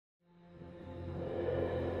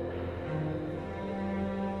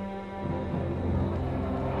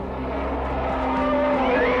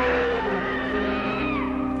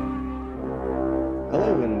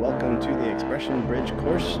the Expression Bridge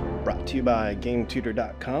course brought to you by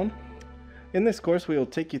gametutor.com. In this course, we will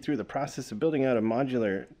take you through the process of building out a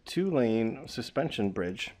modular two-lane suspension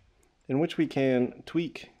bridge in which we can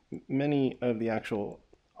tweak many of the actual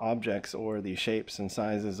objects or the shapes and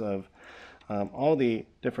sizes of all the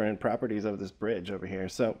different properties of this bridge over here.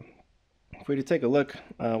 So if we take a look,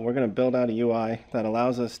 we're going to build out a UI that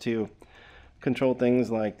allows us to control things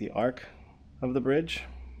like the arc of the bridge,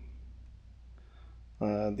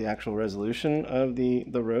 the actual resolution of the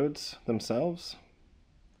roads themselves,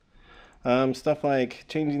 stuff like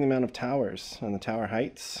changing the amount of towers and the tower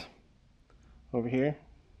heights over here.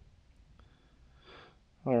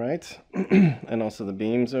 All right, and also the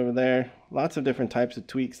beams over there. Lots of different types of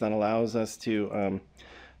tweaks that allows us to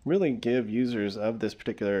really give users of this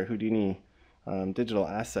particular Houdini digital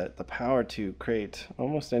asset the power to create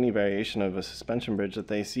almost any variation of a suspension bridge that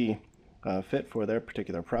they see fit for their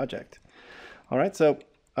particular project. All right, so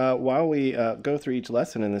while we go through each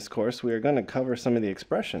lesson in this course, we are going to cover some of the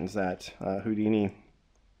expressions that Houdini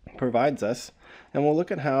provides us, and we'll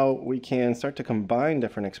look at how we can start to combine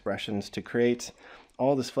different expressions to create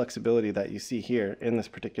all this flexibility that you see here in this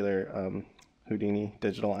particular Houdini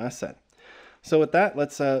digital asset. So with that,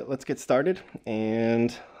 let's get started,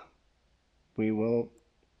 and we will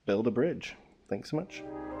build a bridge. Thanks so much.